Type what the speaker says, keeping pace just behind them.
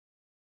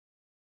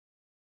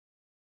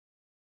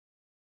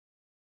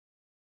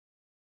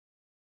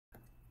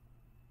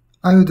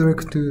I would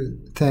like to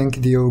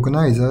thank the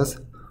organizers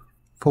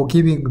for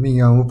giving me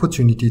an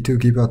opportunity to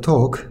give a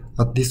talk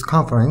at this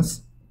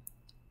conference.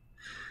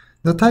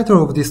 The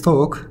title of this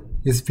talk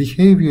is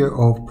Behavior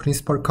of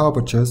Principal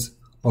Curvatures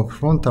of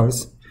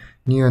Frontals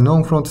near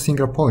Non-Front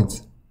Singular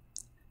Points.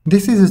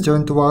 This is a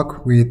joint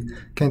work with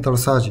Kentaro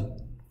Saji.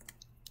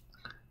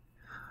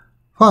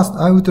 First,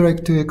 I would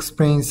like to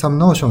explain some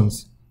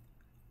notions.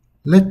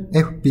 Let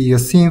F be a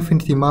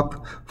C-infinity map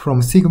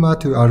from sigma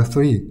to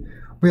R3,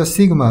 where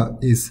sigma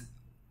is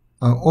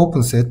an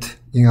open set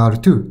in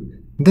R2.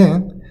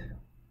 Then,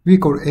 we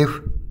call F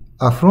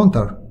a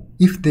frontal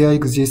if there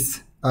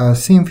exists a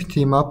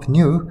C-infinity map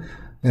nu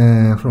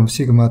from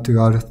sigma to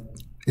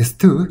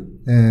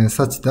RS2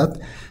 such that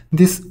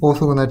this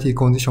orthogonality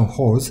condition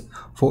holds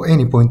for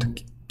any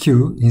point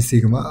Q in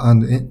sigma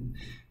and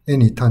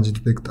any tangent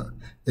vector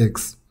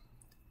x.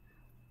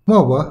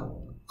 Moreover,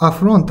 a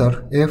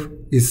frontal F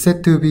is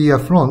said to be a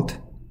front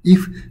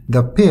if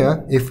the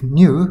pair F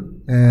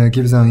nu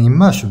gives an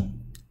immersion.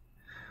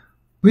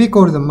 We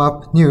call the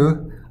map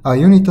nu a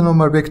unit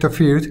normal vector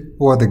field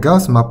or the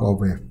Gauss map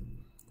of F.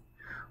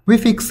 We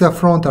fix a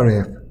frontal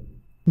F.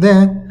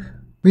 Then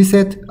we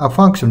set a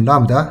function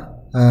lambda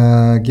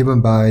given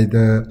by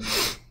the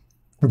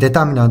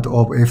determinant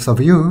of f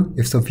sub u,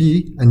 f sub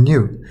v, and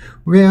nu,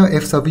 where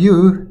f sub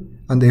u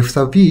and f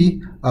sub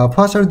v are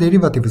partial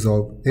derivatives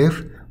of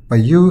f by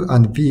u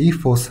and v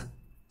for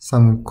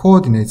some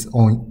coordinates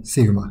on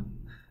sigma.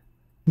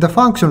 The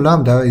function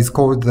lambda is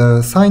called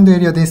the signed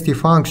area density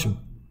function.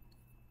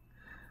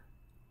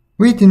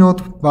 We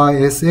denote by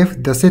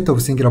SF the set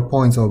of singular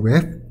points of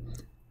F.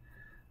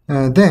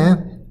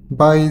 Then,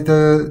 by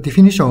the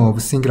definition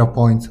of singular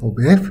points of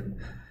F,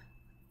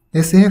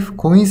 SF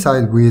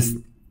coincides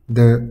with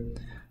the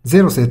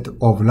zero set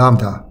of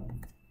lambda.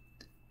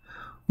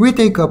 We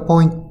take a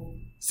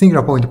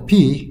singular point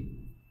P,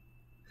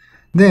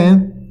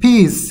 then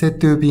P is said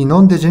to be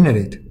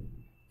non-degenerate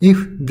if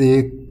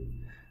the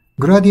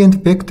gradient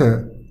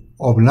vector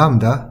of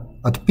lambda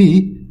at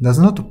P does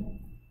not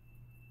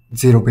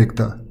zero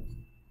vector.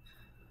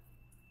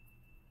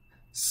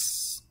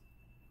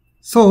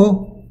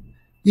 So,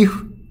 if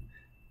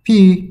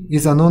P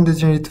is a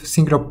non-degenerate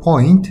singular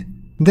point,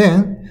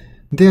 then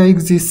there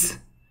exists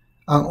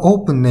an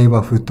open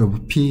neighborhood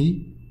of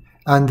P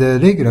and a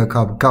regular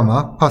curve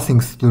gamma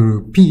passing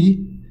through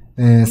P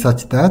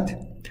such that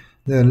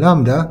the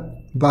lambda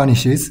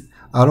vanishes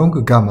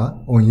along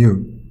gamma on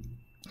U.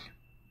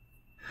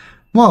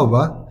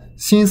 Moreover,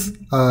 since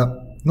a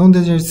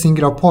non-degenerate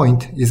singular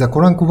point is a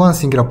rank 1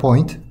 singular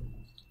point,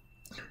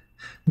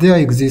 there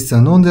exists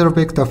a non-zero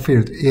vector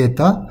field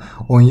eta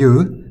on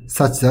U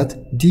such that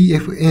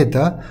df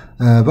eta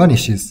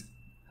vanishes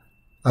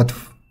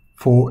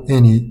for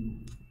any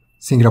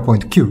singular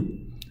point Q.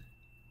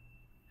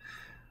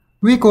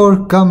 We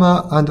call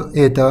gamma and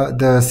eta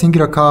the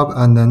singular curve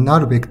and the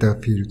null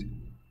vector field.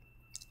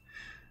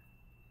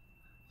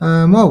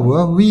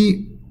 Moreover,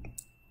 we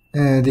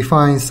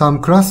define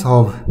some classes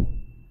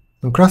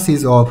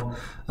of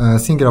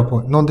singular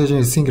point,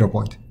 non-degenerate singular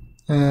point.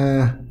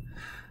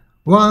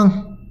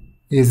 One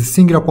is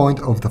singular point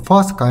of the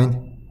first kind,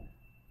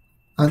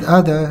 and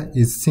other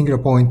is singular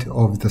point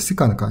of the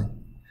second kind.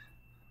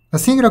 A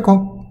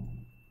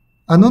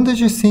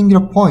non-degenerate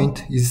singular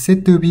point is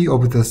said to be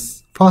of the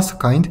first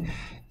kind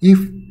if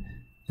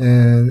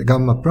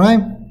gamma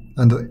prime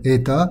and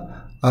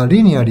eta are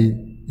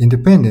linearly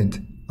independent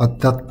at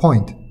that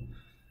point,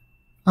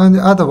 and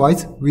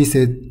otherwise we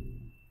say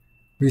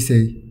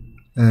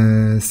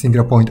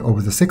singular point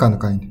of the second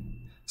kind.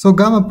 So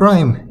gamma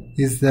prime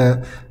is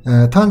the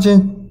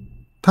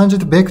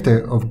tangent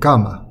vector of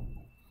gamma.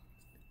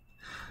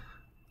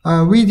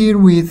 We deal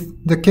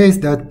with the case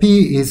that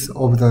P is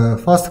of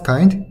the first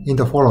kind in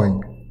the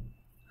following.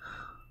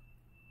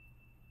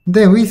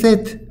 Then we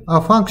set a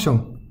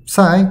function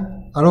psi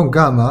along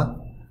gamma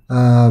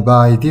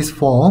by this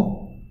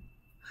form,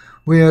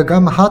 where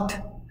gamma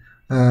hat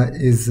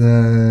is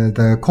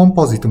the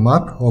composite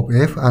map of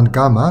F and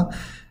gamma,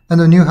 and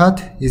the nu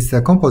hat is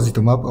the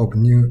composite map of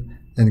nu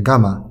and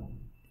gamma.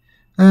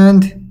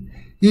 And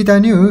eta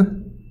nu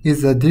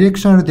is the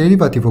directional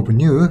derivative of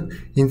nu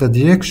in the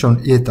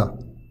direction eta.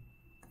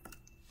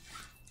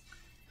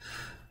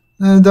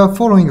 The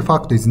following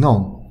fact is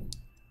known.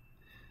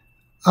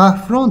 A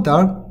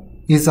frontal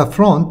is a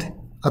front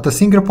at a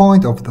single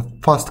point of the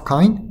first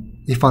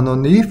kind if and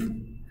only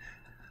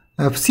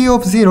if C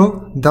of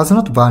 0 does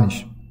not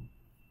vanish.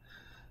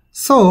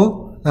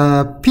 So,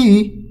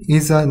 P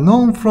is a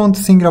non-front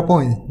singular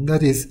point,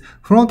 that is,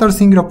 frontal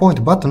singular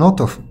point but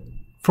not a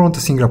front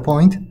singular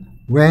point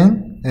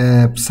when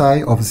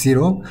psi of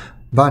 0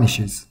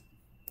 vanishes.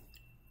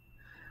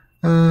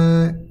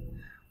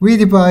 We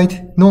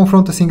divide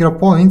non-front singular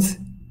points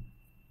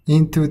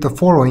into the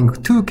following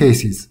two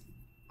cases.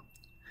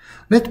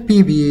 Let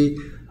P be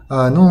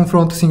a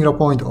non-front singular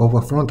point of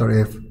a frontal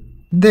F.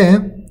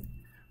 Then,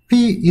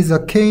 P is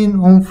a k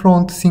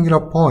non-front singular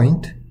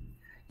point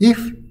if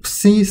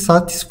C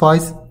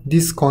satisfies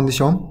this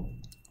condition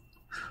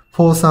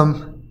for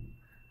some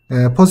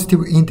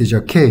positive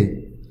integer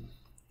k.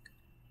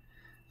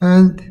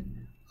 And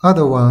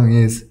other one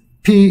is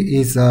P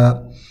is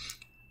a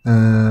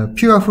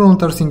pure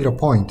frontal singular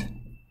point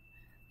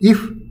if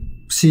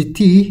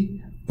Ct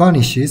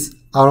vanishes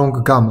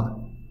along gamma.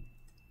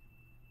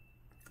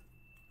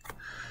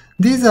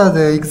 These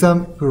are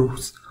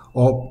examples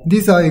of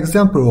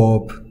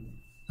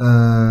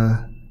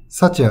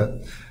such a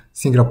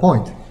singular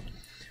point.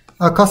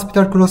 A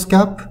cuspital cross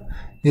cap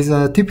is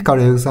a typical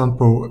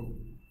example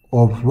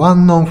of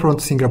one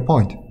non-front singular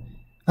point,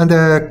 and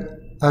a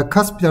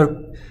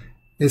cuspital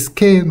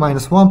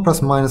Sk-1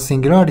 plus minus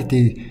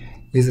singularity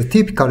is a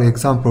typical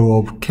example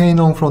of K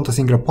non-front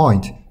singular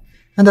point,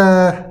 and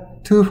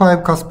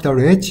 2,5 cuspital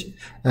H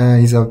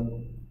is a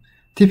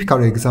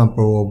typical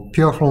example of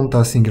pure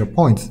frontal singular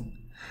points.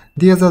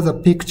 These are the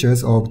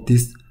pictures of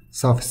these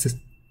surfaces,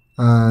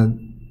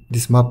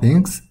 these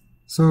mappings.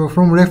 So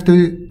from left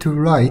to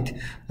right,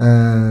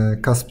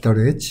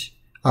 cuspital H,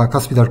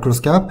 cuspital cross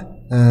cap,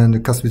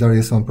 and cuspital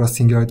S1 plus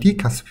singularity,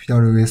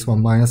 cuspital S1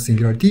 minus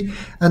singularity,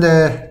 and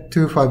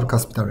 2,5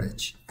 cuspital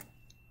H.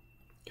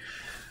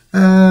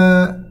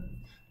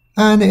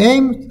 And the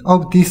aim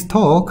of this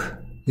talk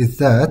is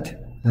that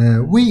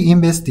we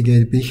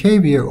investigate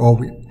behavior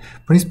of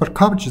principal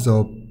curvatures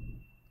of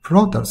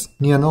frontals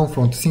near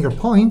non-front singular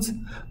points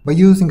by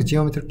using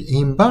geometric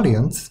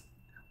invariants.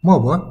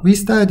 Moreover, we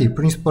study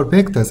principal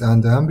vectors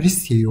and the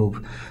ambiguity of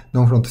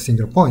non-front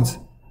singular points.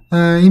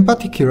 In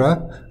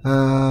particular,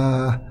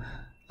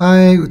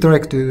 I would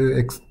like to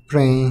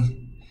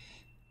explain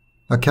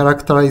a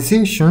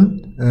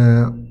characterization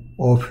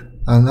of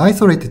an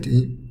isolated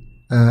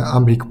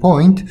umbilic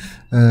point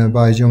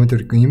by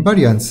geometric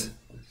invariance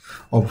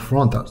of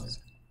frontals.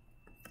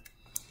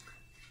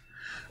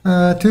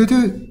 To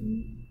do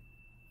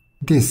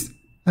this,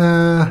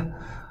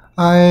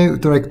 I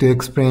would like to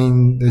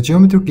explain the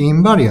geometric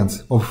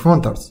invariance of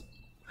frontals.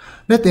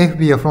 Let F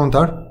be a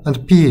frontal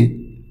and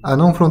P a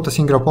non-frontal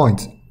singular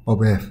point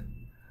of F.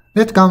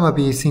 Let gamma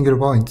be singular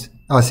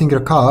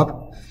curve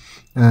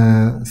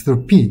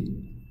through P.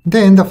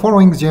 Then the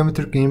following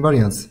geometric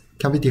invariance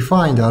can be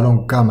defined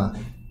along gamma.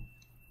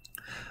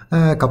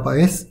 Kappa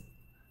S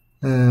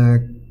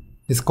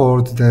is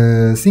called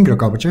the singular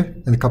curvature,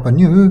 and kappa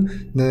nu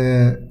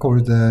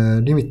called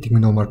the limiting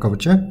normal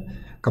curvature.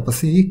 Kappa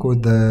C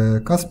called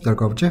the cuspital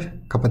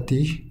curvature, kappa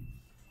T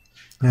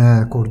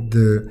called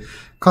the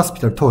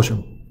cuspital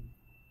torsion.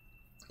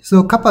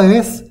 So kappa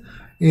S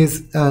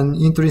is an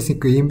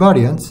intrinsic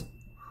invariance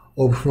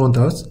of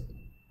frontals,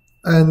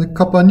 and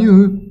kappa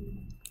nu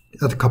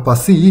and kappa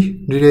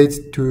C relates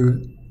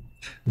to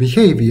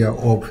behavior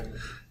of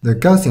the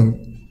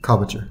Gaussian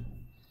curvature.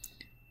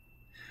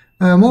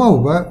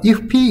 Moreover,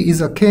 if P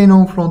is a K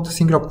non-front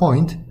singular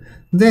point,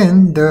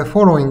 then the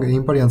following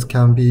invariance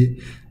can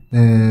be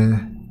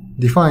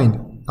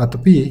defined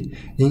at P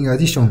in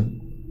addition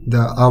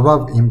the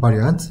above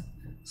invariants.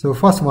 So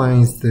first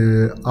one is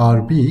the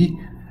RB,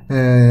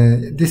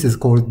 this is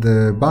called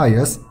the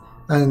bias,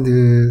 and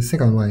the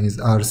second one is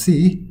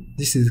RC,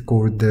 this is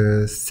called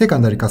the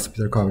secondary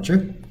cuspital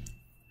curvature.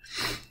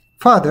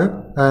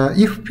 Further,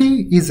 if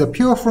P is a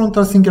pure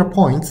frontal singular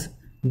point,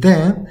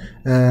 then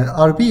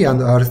RB and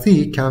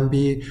RC can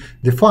be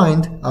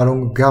defined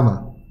along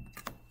gamma.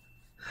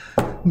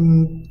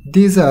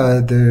 These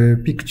are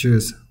the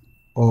pictures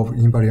of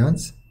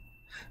invariants.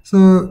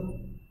 So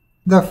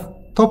the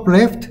top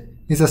left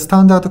is a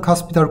standard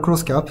cuspital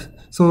cross cap.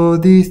 So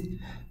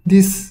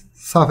this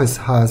surface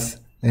has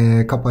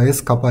kappa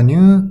S, kappa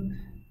nu,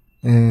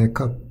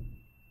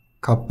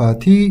 kappa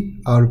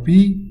T,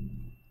 RB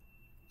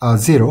are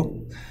 0.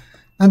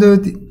 And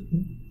the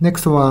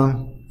next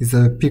one is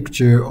a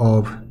picture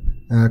of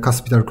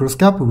cuspital cross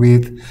cap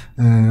with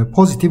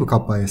positive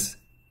kappa S,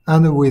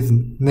 and with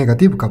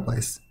negative kappa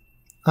S,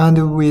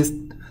 and with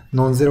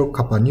non-zero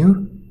kappa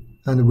nu,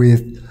 and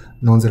with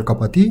non-zero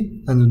kappa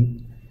T,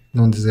 and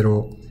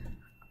non-zero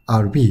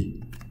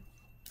RB.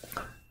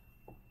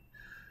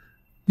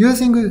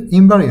 Using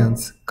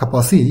invariance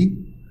kappa C,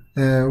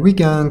 we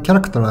can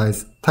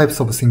characterize types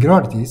of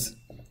singularities.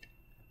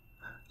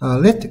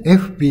 Let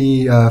F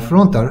be a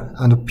frontal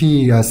and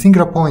P a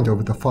singular point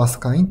of the first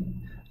kind.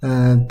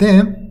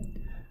 Then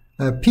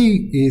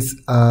P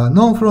is a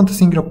non-frontal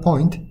singular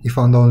point if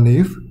and only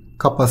if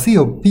kappa C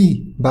of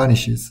P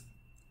vanishes.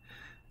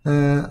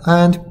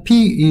 And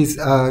P is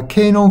a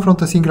K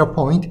non-frontal singular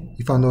point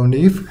if and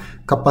only if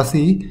kappa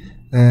C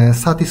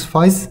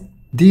satisfies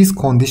these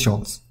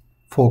conditions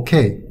for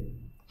K.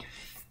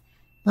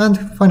 And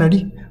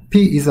finally,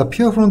 P is a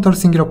pure frontal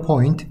singular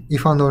point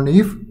if and only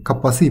if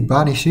kappa C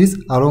vanishes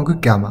along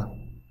gamma.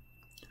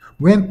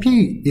 When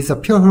P is a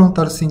pure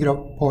frontal singular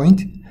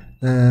point,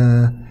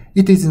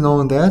 it is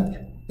known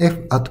that F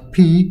at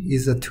P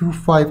is a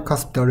 2,5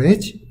 cuspital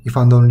H if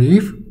and only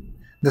if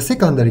the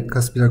secondary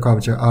cuspital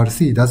curvature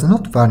RC does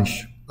not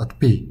vanish at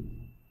P.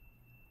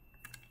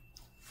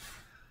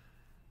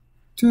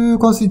 To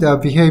consider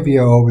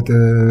behavior of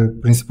the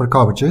principal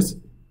curvatures,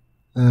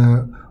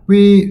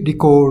 we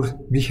recall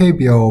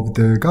behavior of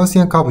the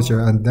Gaussian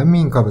curvature and the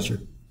mean curvature.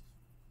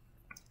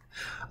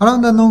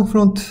 Around the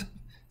non-front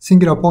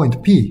singular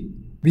point P,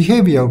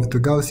 behavior of the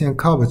Gaussian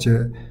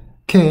curvature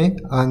K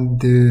and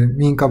the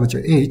mean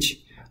curvature H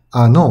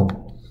are known.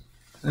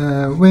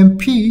 When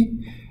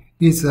P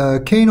is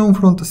a K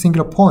non-front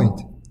singular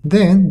point,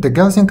 then the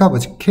Gaussian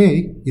curvature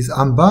K is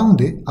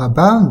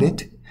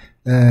bounded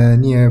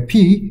near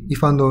P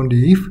if and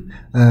only if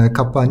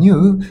kappa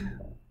nu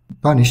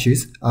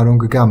vanishes along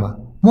gamma.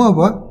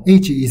 Moreover,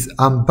 H is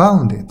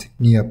unbounded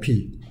near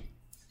P.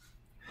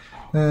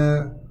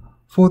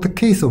 For the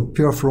case of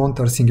pure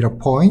frontal singular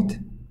point,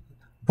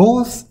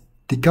 both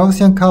the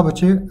Gaussian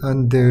curvature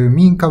and the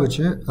mean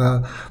curvature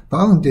are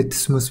bounded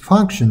smooth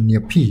function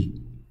near P.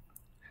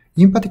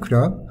 In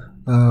particular,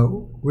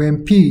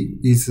 when P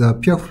is a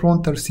pure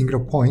frontal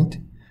singular point,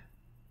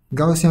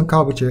 Gaussian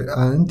curvature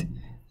and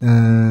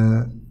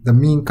the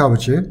mean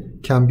curvature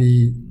can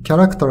be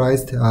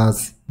characterized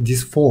as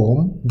these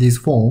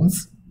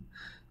forms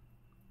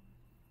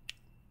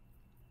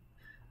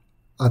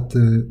at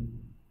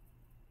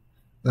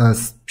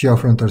as pure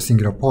frontal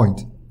singular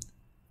point.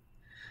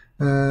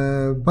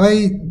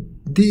 By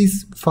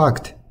this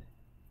fact,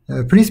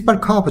 principal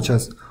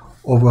curvatures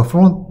of a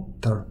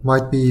frontal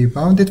might be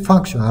bounded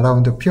function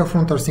around the pure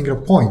frontal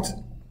singular point.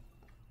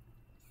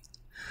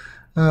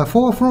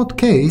 For a front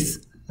case,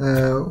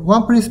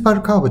 one principal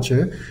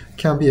curvature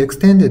can be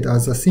extended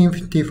as a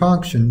C-infinity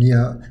function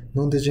near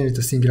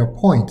non-degenerate singular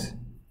point.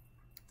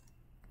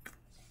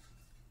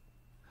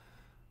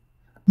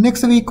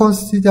 Next, we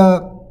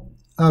consider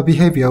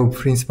behavior of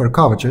principal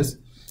curvatures.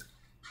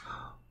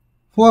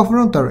 For a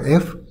frontal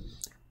f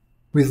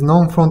with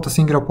non-frontal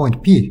singular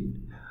point P,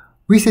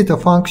 we set a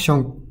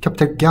function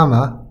capital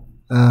gamma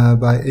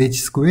by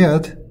h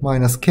squared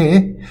minus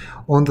k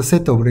on the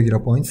set of regular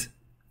points.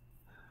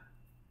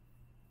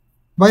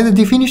 By the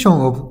definition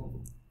of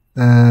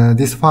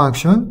this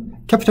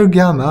function, capital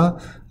gamma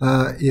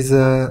is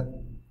a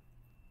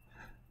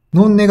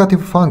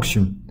non-negative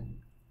function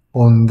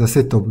on the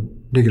set of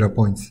regular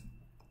points.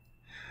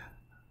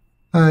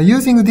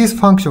 Using this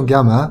function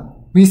gamma,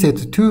 we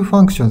set two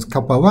functions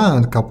kappa 1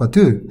 and kappa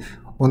 2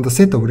 on the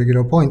set of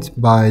regular points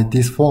by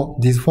these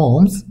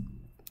forms.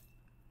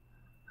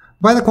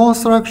 By the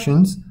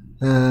constructions,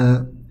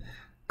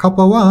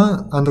 kappa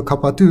 1 and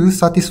kappa 2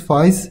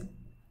 satisfies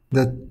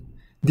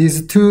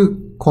these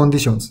two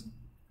conditions.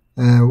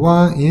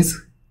 One is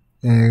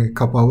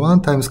kappa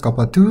 1 times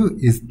kappa 2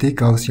 is the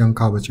Gaussian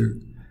curvature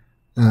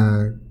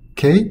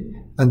K,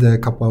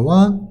 and kappa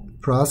 1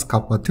 plus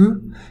kappa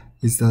 2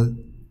 is the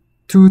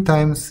 2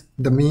 times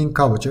the mean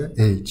curvature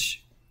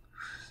H.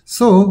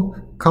 So,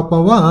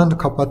 kappa 1 and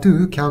kappa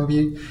 2 can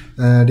be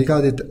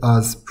regarded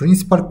as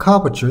principal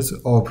curvatures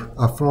of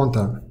a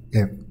frontal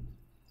F.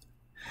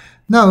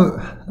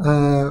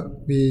 Now,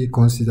 we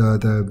consider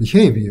the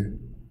behavior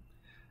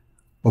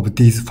of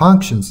these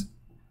functions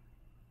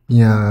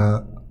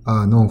near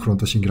a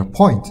non-frontal singular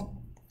point.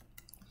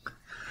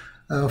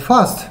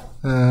 First,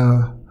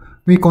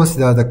 we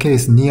consider the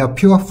case near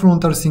pure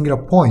frontal singular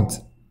point.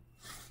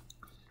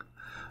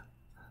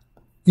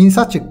 In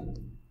such a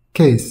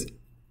case,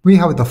 we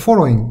have the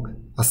following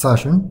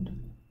assertion.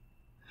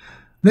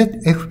 Let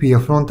F be a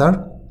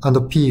frontal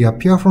and P a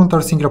pure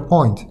frontal singular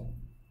point.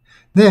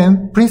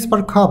 Then,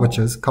 principal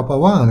curvatures kappa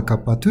 1 and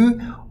kappa 2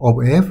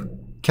 of F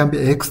can be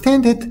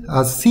extended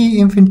as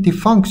C-infinity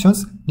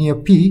functions near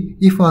P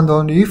if and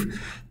only if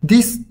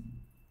this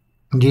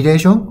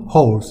relation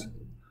holds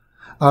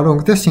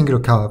along the singular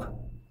curve.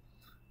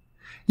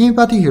 In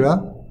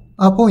particular,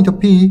 a point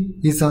P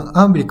is an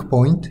umbilic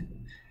point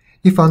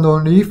if and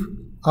only if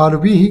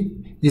RB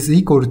is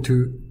equal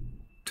to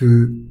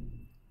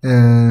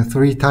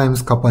 3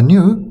 times kappa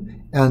nu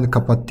and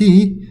kappa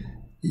t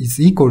is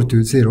equal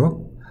to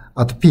 0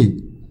 at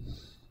P.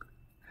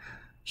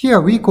 Here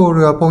we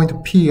call a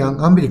point P an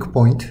umbilic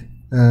point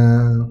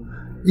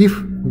if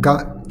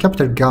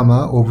capital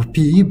gamma of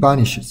P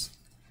vanishes.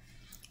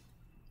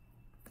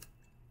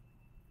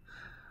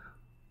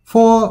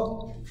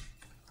 For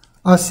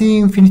a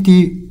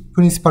C-infinity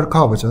principal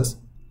curvatures,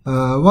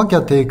 one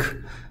can take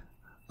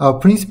a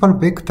principal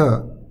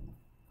vector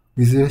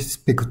with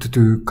respect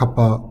to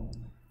kappa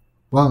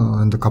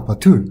 1 and kappa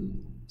 2.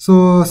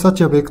 So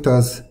such a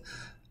vectors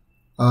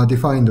are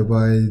defined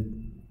by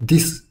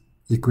this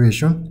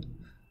equation.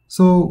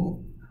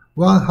 So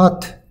 1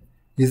 hat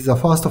is the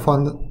first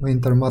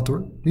fundamental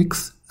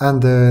matrix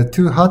and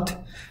 2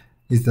 hat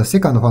is the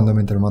second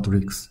fundamental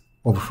matrix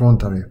of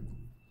frontal F.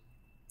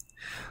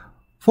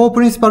 For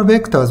principal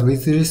vectors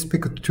with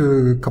respect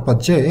to kappa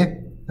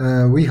j,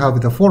 we have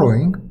the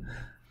following.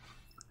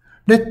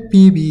 Let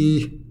P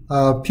be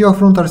a pure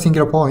frontal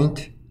singular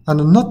point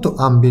and not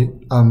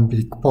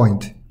umbilic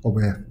point of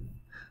F.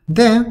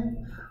 Then,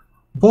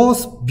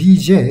 both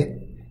Bj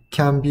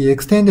can be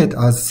extended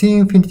as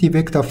C-infinity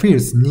vector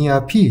fields near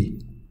P.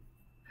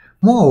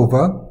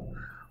 Moreover,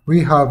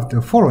 we have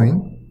the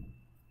following.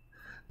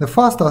 The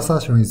first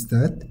assertion is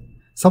that,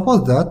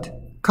 suppose that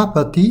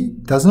kappa t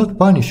does not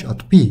vanish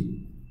at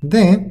P.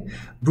 Then,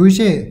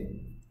 Vj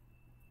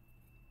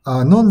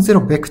are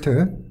non-zero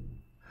vector,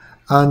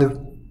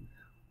 and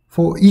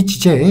for each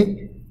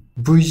j,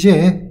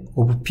 Vj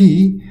of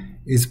P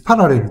is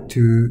parallel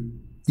to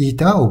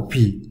eta of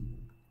P.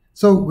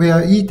 So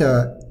where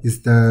eta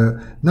is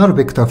the null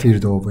vector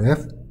field of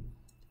F.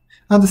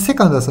 And the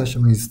second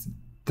assertion is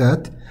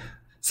that,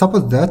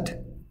 suppose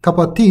that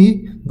kappa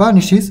T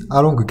vanishes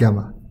along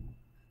gamma.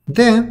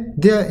 Then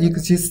there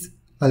exists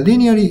a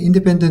linearly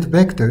independent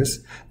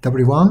vectors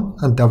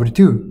W1 and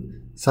W2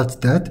 such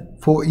that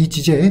for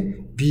each j,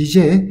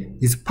 Bj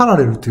is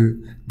parallel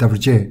to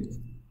Wj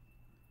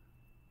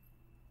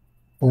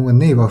on a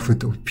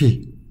neighborhood of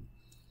P.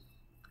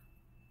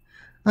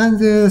 And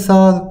the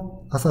third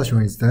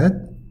assertion is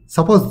that,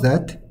 suppose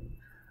that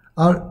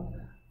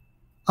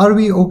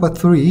Rv over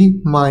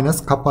 3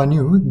 minus kappa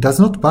nu does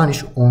not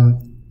vanish on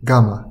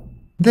gamma.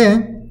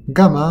 Then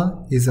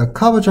gamma is a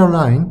curvature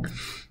line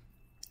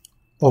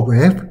of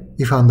F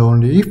if and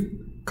only if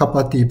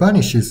kappa T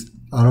vanishes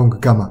along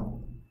gamma.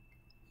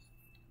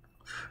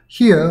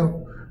 Here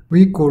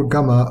we call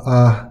gamma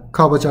a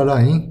curvature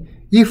line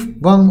if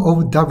one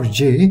of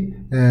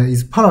Wj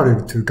is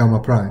parallel to gamma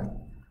prime.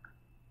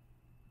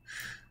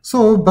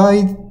 So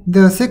by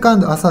the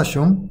second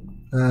assertion,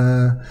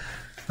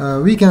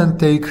 we can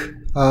take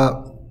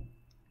a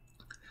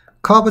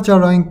curvature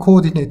line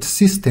coordinate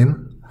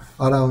system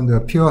around a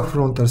pure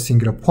frontal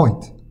singular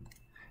point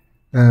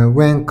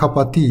when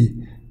kappa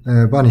T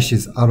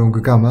vanishes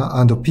along gamma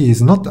and P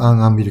is not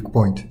an umbilical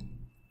point.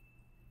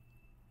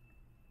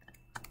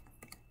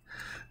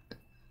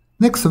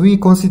 Next, we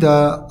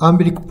consider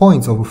umbilical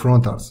points of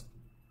frontals.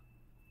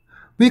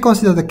 We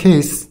consider the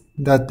case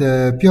that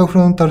the pure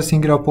frontal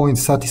singular point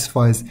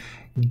satisfies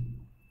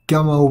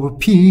gamma of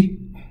P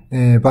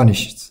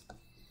vanishes.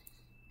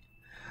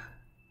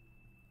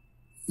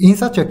 In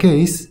such a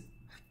case,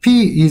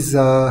 P is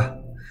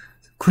a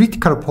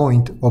critical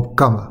point of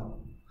gamma.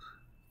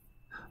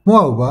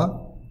 Moreover,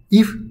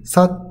 if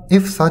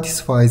F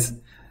satisfies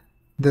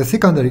the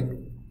secondary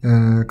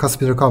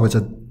cuspidal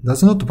curvature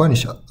does not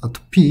vanish at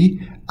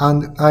P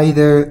and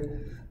either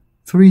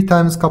 3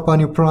 times kappa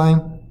nu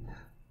prime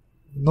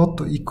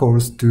not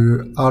equals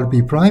to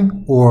Rb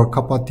prime or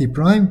kappa T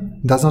prime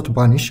does not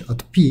vanish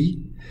at P,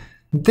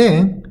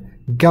 then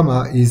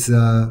gamma is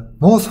a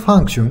Morse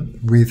function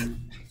with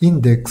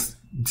index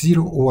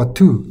 0 or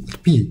 2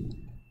 at P.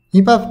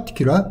 In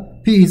particular,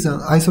 P is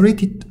an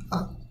isolated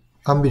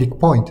umbilical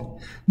point.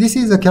 This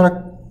is a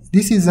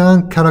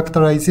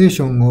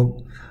characterization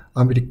of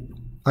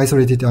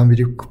isolated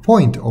umbilical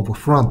point of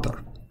frontal.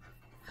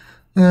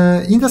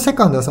 In the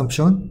second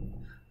assumption,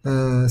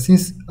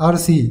 since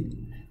Rc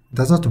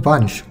does not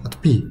vanish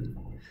at P,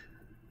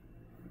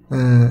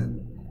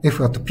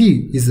 F at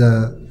P is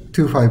a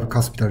 2-5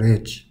 cuspidal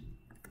edge.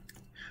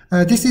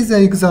 This is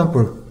an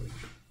example.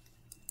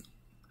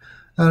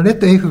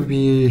 Let F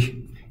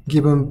be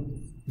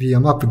a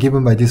map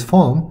given by this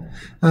form.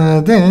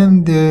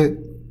 Then the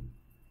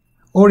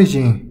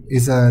origin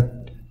is a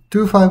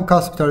 2-5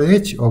 cuspidal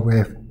edge of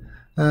F.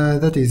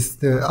 That is,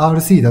 the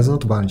Rc does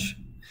not vanish.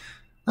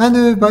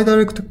 And by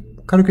direct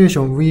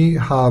calculation, we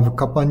have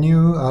kappa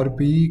nu,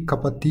 Rb,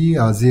 kappa T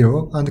are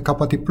 0, and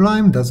kappa T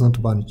prime does not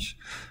vanish.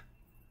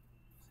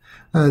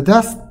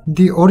 Thus,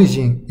 the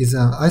origin is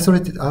an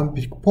isolated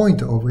umbilical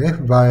point of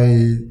F by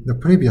the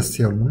previous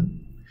theorem.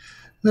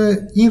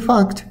 In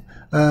fact,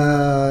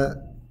 the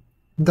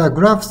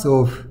graphs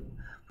of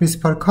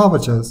principal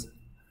curvatures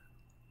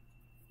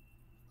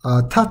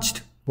are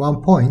touched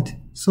one point,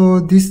 so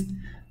this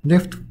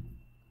left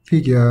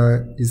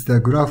figure is the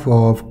graph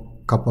of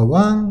kappa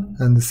 1,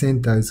 and the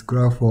center is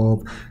graph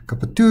of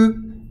kappa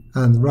 2,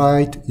 and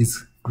right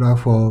is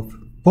graph of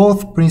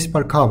both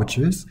principal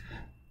curvatures,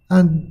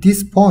 and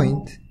this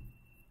point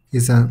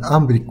is an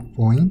umbilical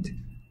point,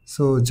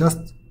 so just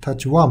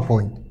touch one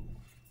point.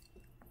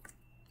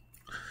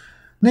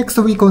 Next,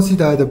 we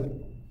consider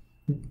the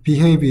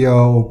behavior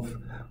of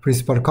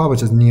principal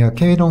curvatures near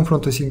k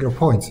non-frontal singular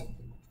points.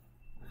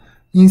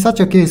 In such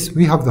a case,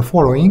 we have the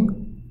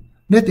following.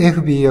 Let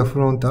F be a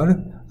frontal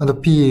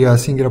and P a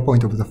singular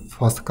point of the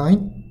first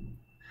kind,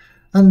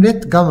 and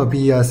let gamma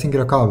be a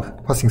singular curve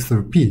passing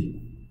through P.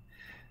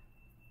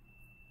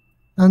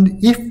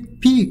 And if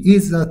P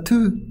is a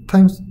 2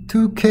 times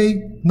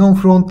 2k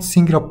non-front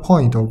singular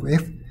point of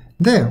F,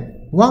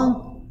 then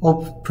one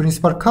of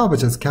principal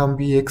curvatures can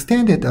be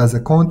extended as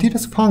a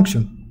continuous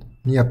function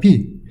near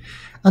P,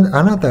 and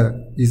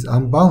another is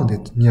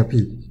unbounded near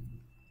P.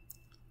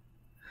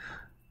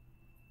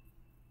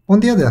 On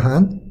the other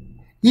hand,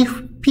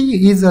 if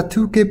P is a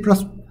 2k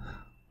plus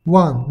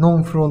 1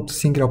 non-front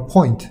singular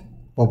point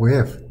of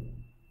F,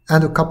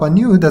 and kappa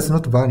nu does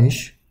not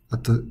vanish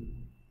at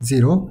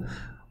 0,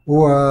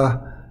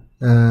 or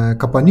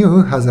kappa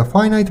nu has a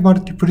finite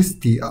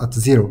multiplicity at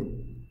 0,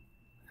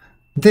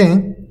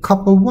 then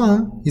kappa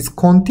 1 is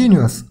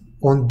continuous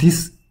on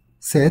this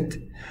set,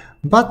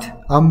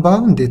 but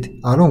unbounded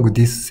along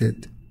this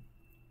set.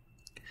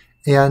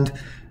 And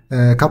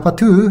kappa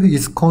 2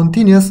 is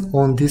continuous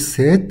on this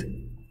set,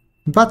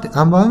 but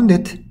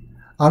unbounded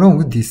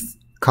along this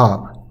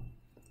curve,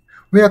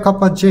 where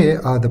kappa j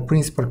are the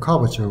principal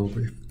curvature of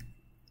F.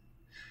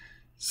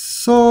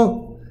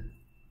 So,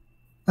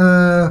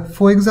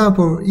 for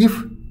example, if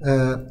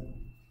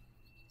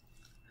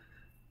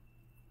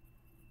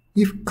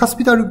if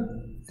capital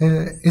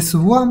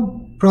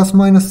S1 plus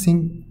minus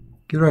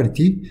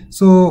singularity,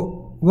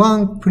 so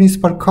one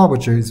principal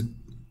curvature is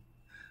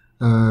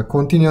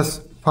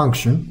continuous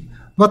function,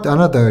 but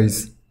another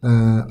is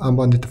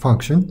unbounded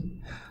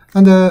function.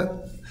 And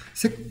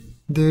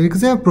the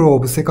example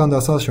of second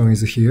assertion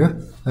is here.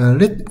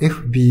 Let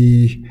f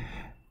be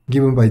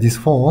given by this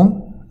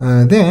form.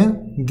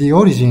 Then the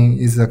origin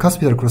is a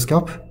capital cross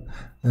cap.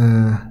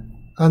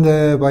 And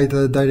by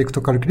the direct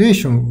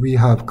calculation, we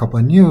have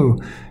kappa nu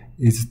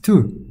is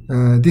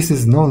 2. This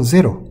is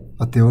non-zero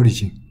at the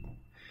origin.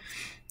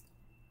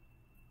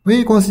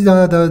 We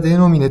consider the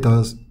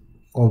denominators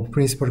of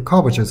principal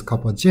curvatures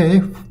kappa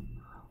j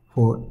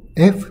for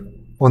f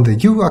on the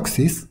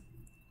u-axis.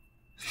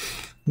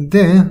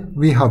 Then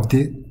we have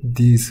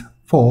these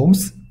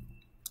forms.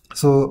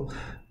 So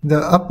the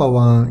upper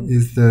one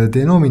is the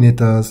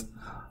denominators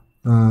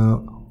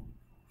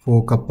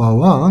for kappa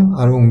 1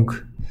 along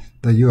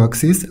the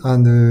u-axis,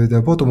 and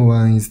the bottom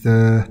one is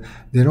the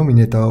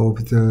denominator of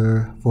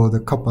for the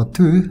kappa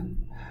 2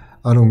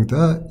 along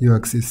the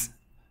u-axis.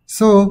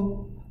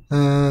 So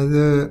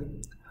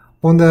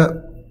on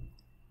the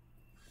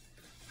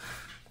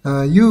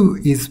u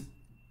is,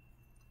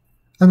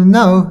 and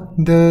now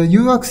the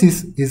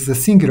u-axis is the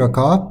singular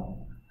curve.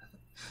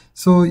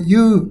 So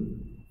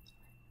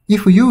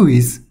if u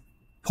is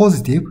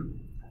positive,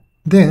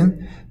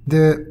 then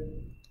the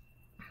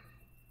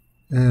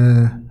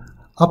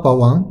upper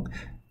one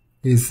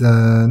is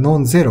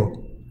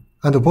non-zero,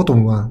 and the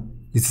bottom one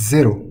is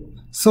 0.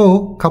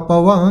 So kappa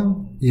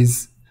 1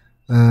 is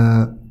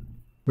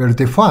well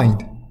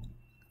defined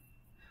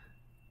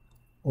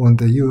on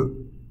the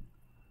u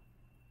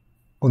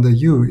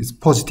is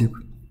positive.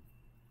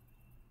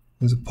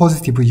 The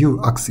positive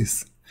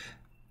u-axis.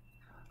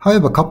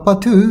 However, kappa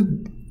 2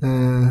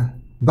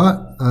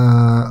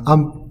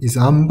 is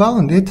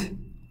unbounded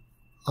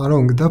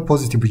along the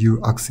positive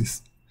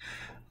u-axis.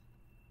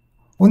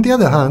 On the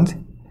other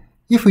hand,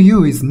 if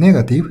u is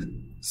negative,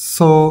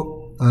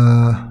 so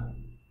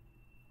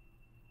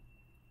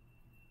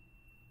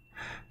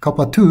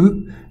kappa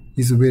 2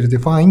 is well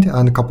defined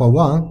and kappa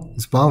 1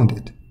 is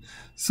bounded.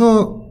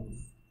 So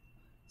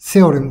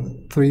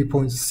theorem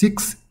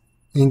 3.6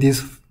 in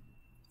these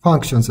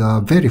functions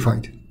are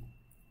verified.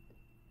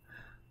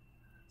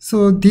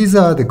 So these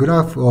are the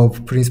graph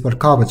of principal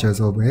curvatures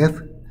of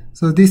f.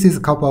 So this is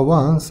kappa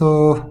 1.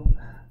 So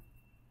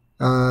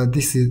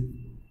this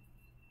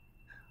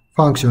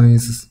function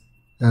is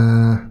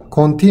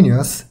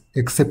continuous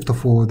except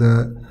for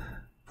the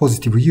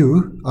positive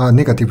u,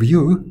 negative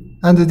u,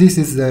 and this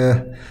is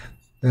the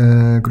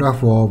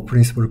graph of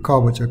principal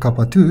curvature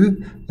kappa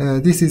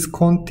 2. This is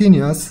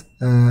continuous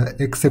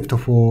except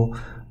for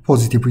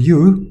positive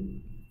u,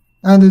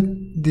 and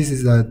this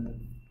is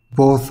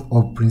both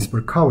of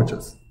principal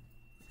curvatures.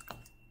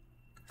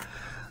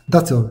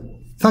 That's all.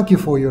 Thank you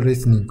for your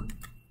listening.